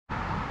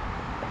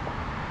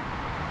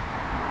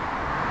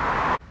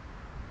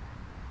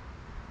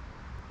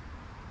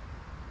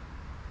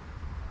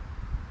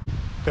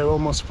There were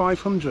almost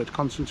 500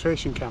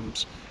 concentration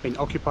camps in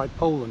occupied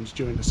Poland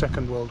during the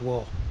Second World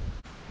War.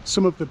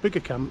 Some of the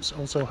bigger camps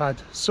also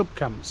had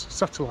sub-camps,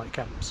 satellite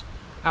camps.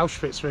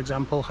 Auschwitz, for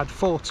example, had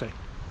 40.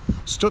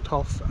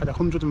 Stutthof had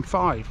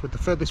 105, with the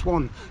furthest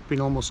one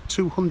being almost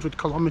 200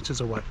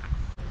 kilometers away.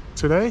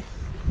 Today,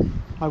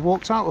 I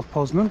walked out of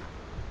Poznań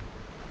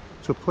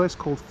to a place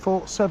called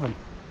Fort 7,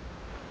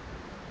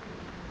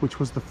 which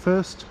was the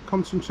first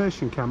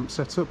concentration camp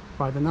set up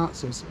by the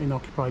Nazis in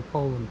occupied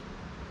Poland.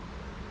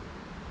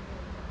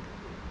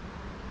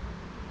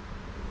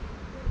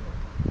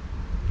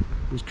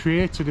 It was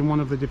created in one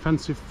of the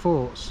defensive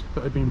forts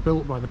that had been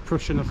built by the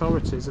Prussian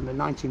authorities in the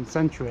 19th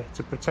century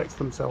to protect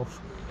themselves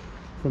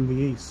from the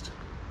east.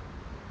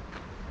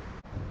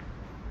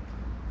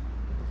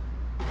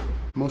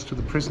 Most of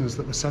the prisoners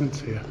that were sent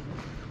here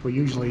were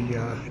usually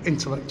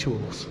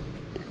intellectuals,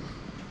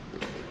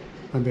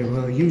 and they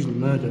were usually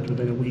murdered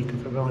within a week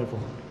of arrival.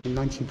 In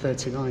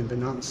 1939, the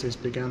Nazis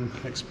began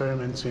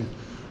experimenting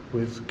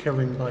with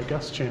killing by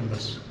gas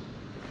chambers,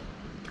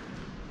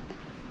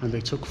 and they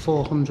took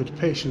 400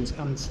 patients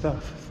and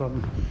staff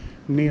from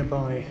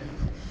nearby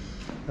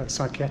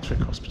psychiatric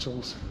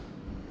hospitals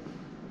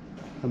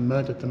and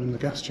murdered them in the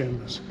gas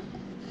chambers.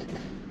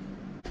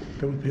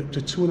 There would be up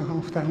to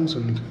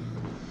 2,500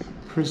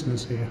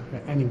 prisoners here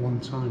at any one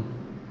time,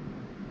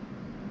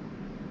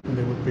 and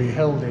they would be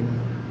held in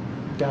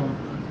damp,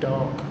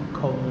 dark,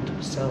 cold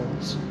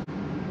cells.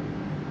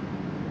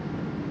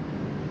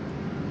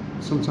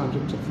 Sometimes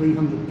up to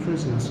 300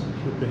 prisoners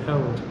would be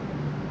held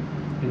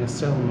in a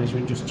cell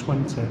measuring just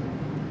 20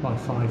 by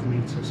 5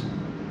 meters.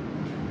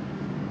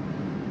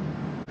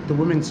 The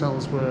women's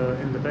cells were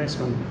in the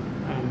basement,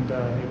 and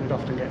it would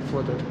often get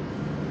flooded,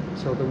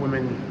 so the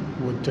women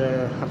would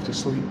have to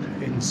sleep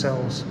in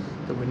cells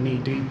that were knee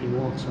deep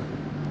in water.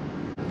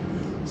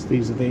 So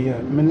these are the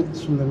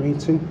minutes from the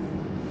meeting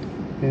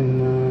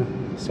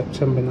in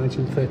September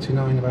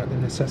 1939 about the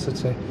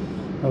necessity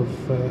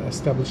of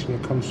establishing a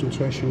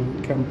concentration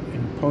camp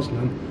in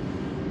Poznań,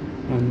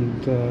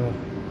 and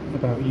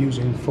about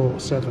using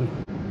Fort 7.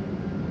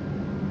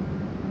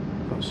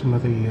 Got some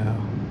of the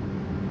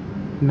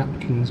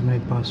napkins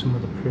made by some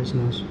of the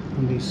prisoners,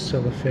 and these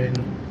cellophane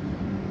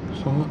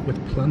heart with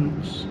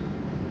plants,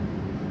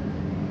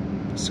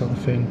 the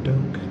cellophane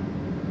duck,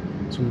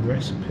 some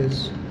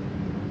recipes,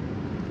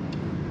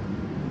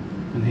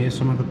 and here's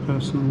some of the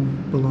personal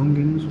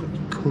belongings.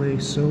 Got clay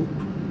soap,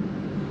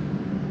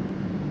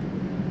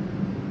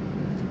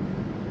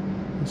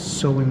 a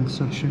sewing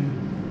sachet,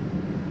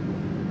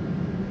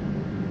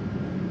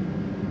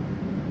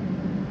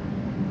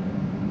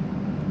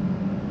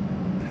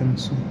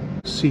 pencil,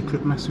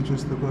 secret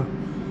messages that were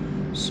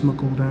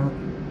smuggled out.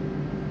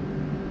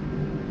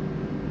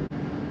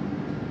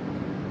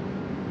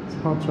 It's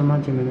hard to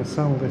imagine in a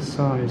cell this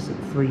size that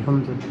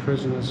 300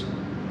 prisoners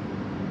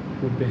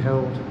would be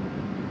held.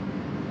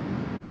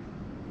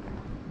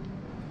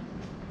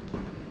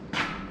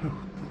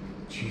 Oh,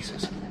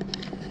 Jesus.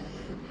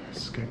 That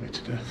scared me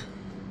to death.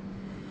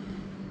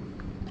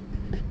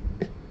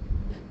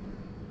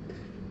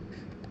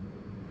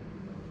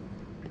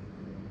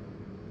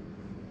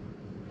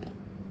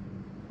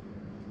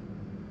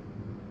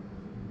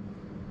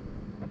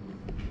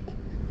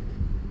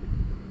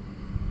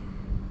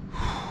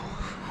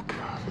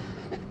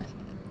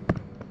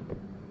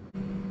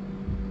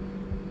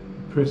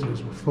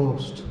 Prisoners were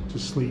forced to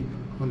sleep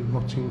on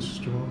rotting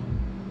straw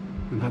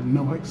and had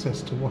no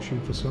access to washing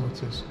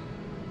facilities.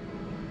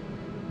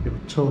 They were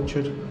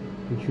tortured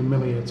and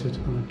humiliated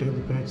on a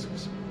daily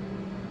basis.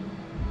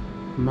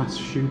 Mass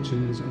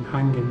shootings and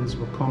hangings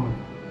were common,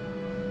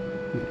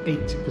 and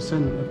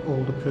 80% of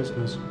all the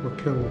prisoners were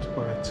killed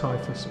by a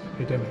typhus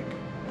epidemic.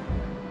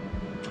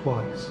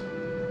 Twice.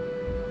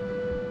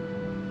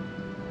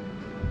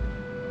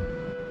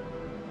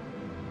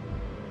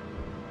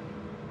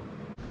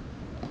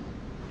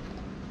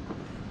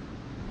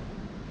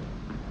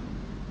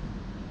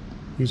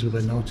 These were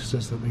the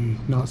notices that the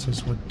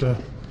Nazis would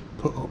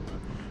put up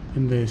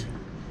in the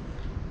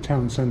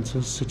town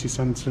centres, city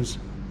centres,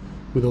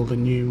 with all the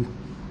new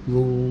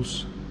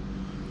rules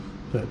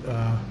that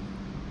the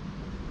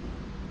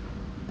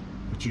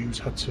Jews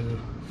had to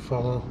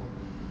follow.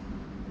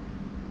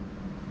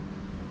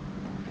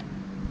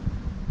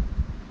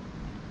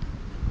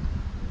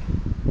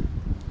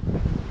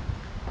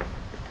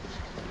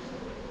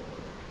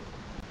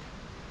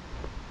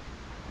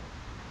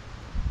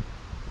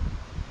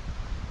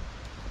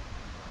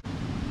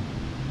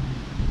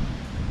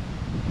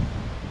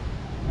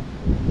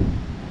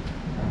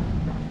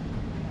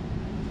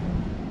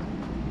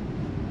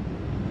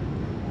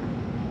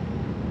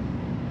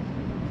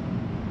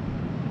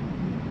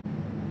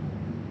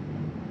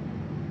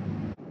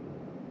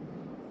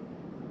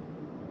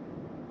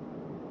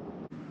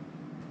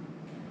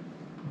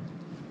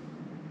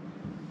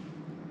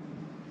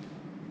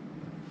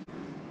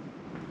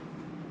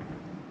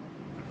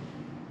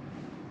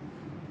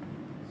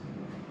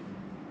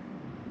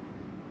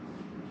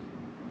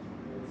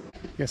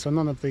 Yeah, so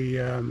none of the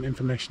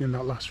information in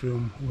that last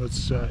room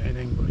was in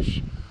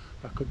English.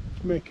 I could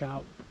make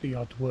out the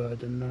odd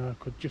word and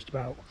could just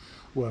about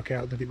work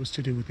out that it was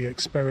to do with the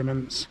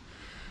experiments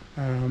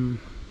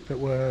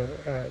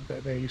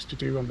that they used to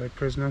do on their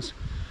prisoners,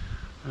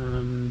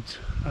 and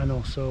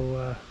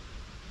also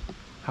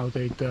how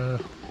they'd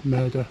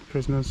murder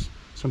prisoners,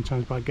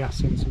 sometimes by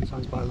gassing,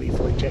 sometimes by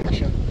lethal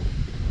injection.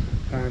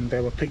 And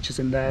there were pictures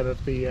in there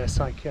of the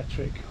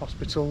psychiatric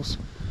hospitals,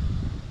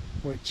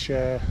 which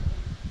the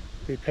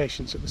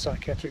patients at the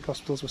psychiatric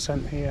hospitals were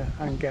sent here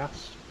and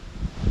gassed.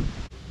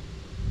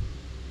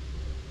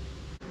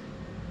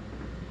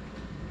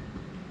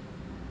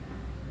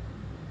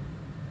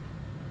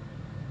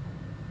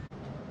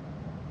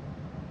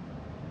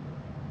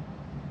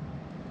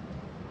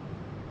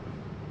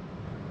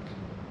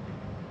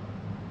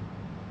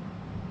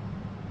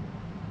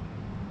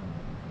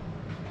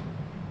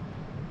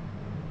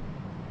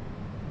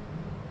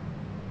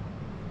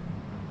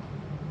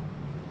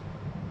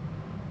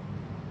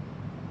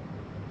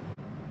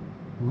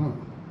 Wow.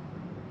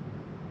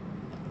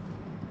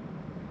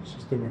 This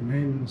is the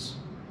remains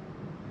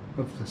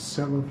of the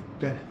cell of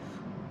death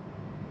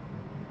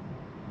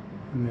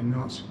in the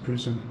Nazi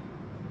prison.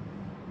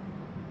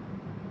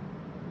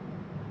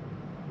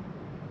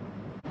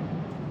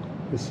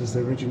 This is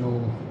the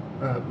original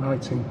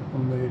writing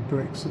on the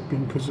bricks that have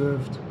been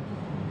preserved.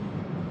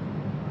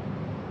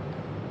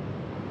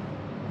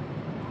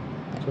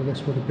 So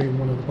this would have been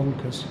one of the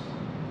bunkers.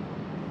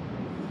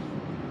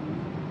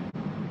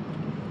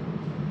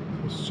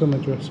 Some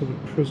address of a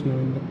prisoner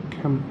in the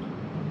camp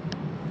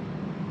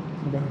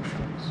of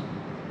Auschwitz.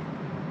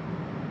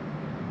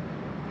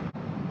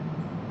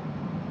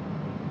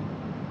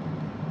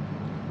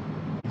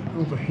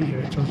 Over here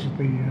it tells you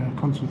the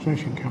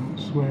concentration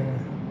camps where,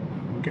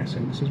 I'm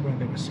guessing this is where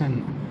they were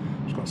sent.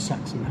 It's got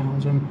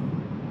Sachsenhausen,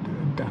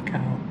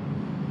 Dachau,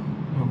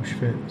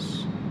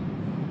 Auschwitz,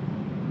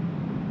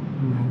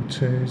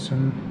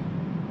 Mauthausen,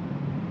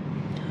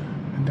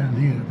 and down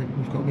here I think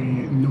we've got the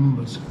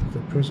numbers of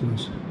the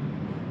prisoners.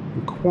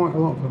 And quite a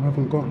lot of them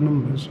haven't got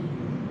numbers.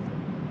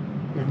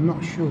 I'm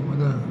not sure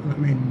whether that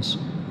means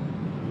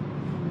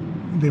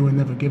they were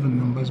never given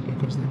numbers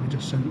because they were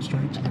just sent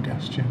straight to the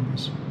gas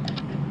chambers.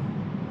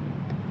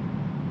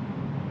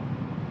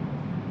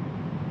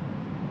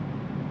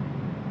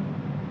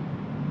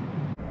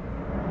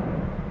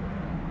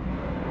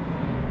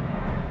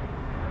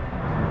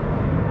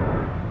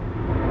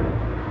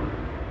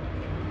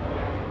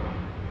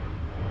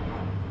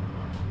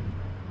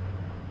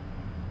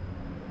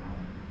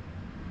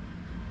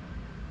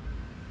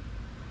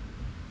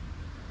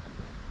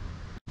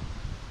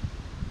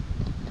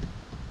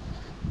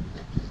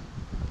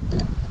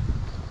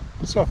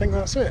 So I think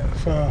that's it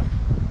for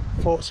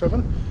Fort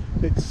 7.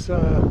 It's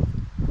a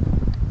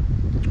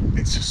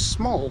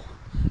small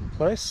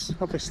place.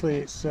 Obviously,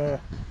 it's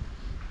not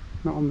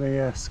on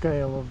the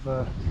scale of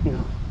you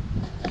know,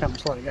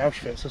 camps like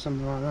Auschwitz or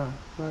something like that.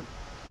 But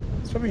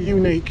it's very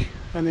unique,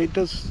 and it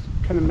does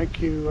kind of make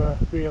you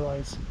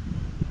realise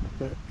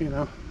that, you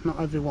know, not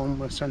everyone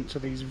was sent to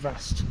these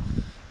vast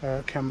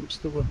camps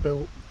that were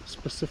built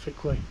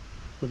specifically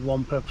with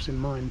one purpose in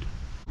mind.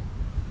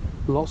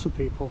 Lots of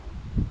people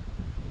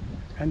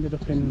ended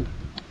up in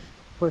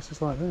places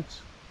like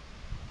this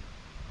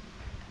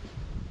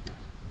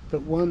that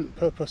weren't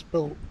purpose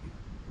built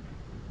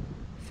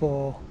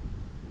for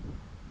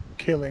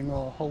killing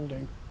or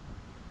holding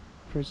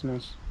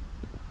prisoners.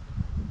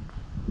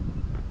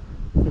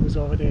 There was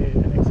already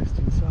an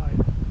existing site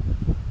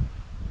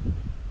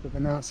that the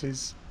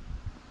Nazis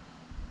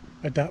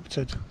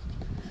adapted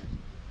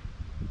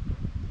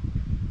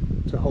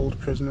to hold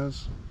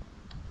prisoners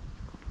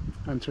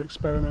and to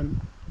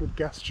experiment with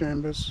gas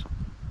chambers.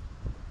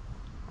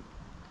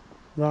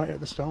 Right at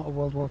the start of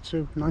World War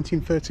II,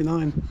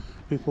 1939,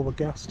 people were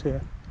gassed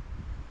here,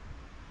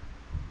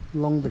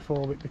 long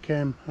before it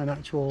became an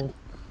actual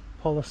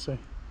policy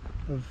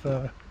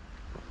of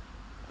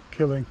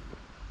killing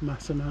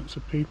mass amounts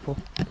of people.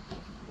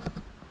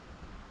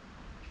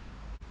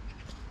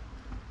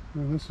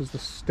 And this is the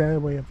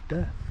stairway of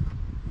death.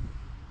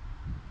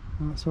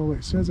 That's all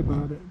it says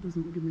about it. It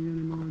doesn't give me any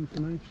more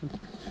information.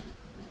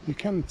 You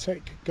can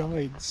take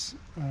guides,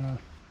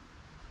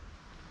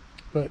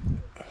 but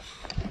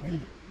I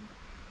mean,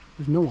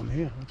 there's no one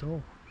here at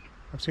all.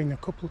 I've seen a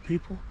couple of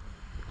people,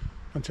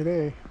 and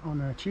today on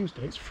a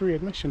Tuesday it's free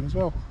admission as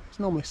well. It's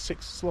normally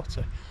 6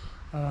 zloty,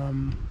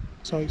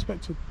 so I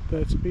expected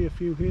there to be a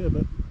few here,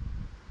 but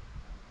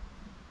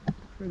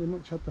pretty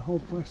much had the whole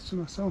place to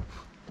myself.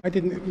 I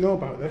didn't know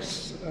about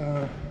this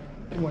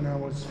when I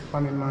was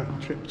planning my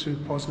trip to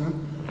Poznań.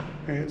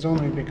 It's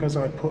only because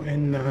I put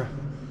in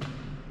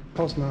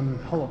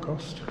Poznań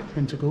Holocaust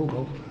into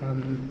Google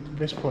and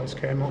this place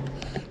came up.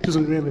 It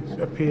doesn't really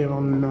appear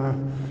on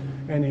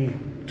any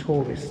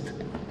tourist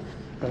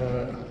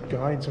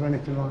guides or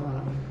anything like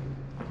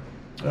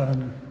that.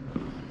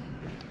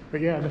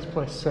 But yeah, this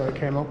place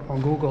came up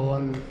on Google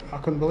and I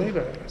couldn't believe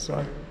it. It's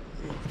like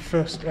the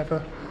first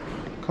ever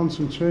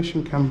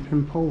concentration camp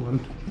in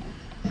Poland.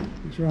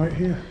 It's right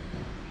here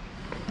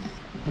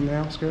on the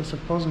outskirts of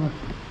Poznań.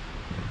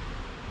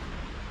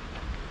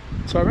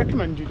 So I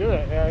recommend you do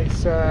it.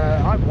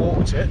 I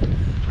walked it,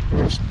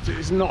 which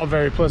is not a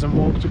very pleasant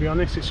walk, to be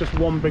honest. It's just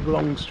one big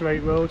long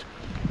straight road,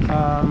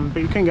 but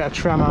you can get a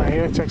tram out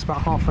here. It takes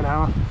about half an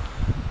hour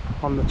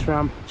on the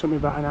tram. It took me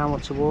about an hour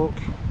to walk.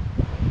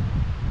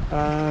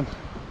 I'd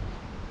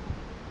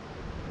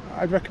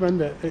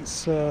recommend it.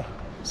 It's an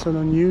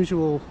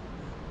unusual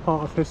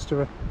part of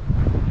history,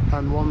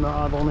 and one that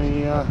I've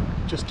only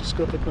just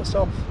discovered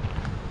myself.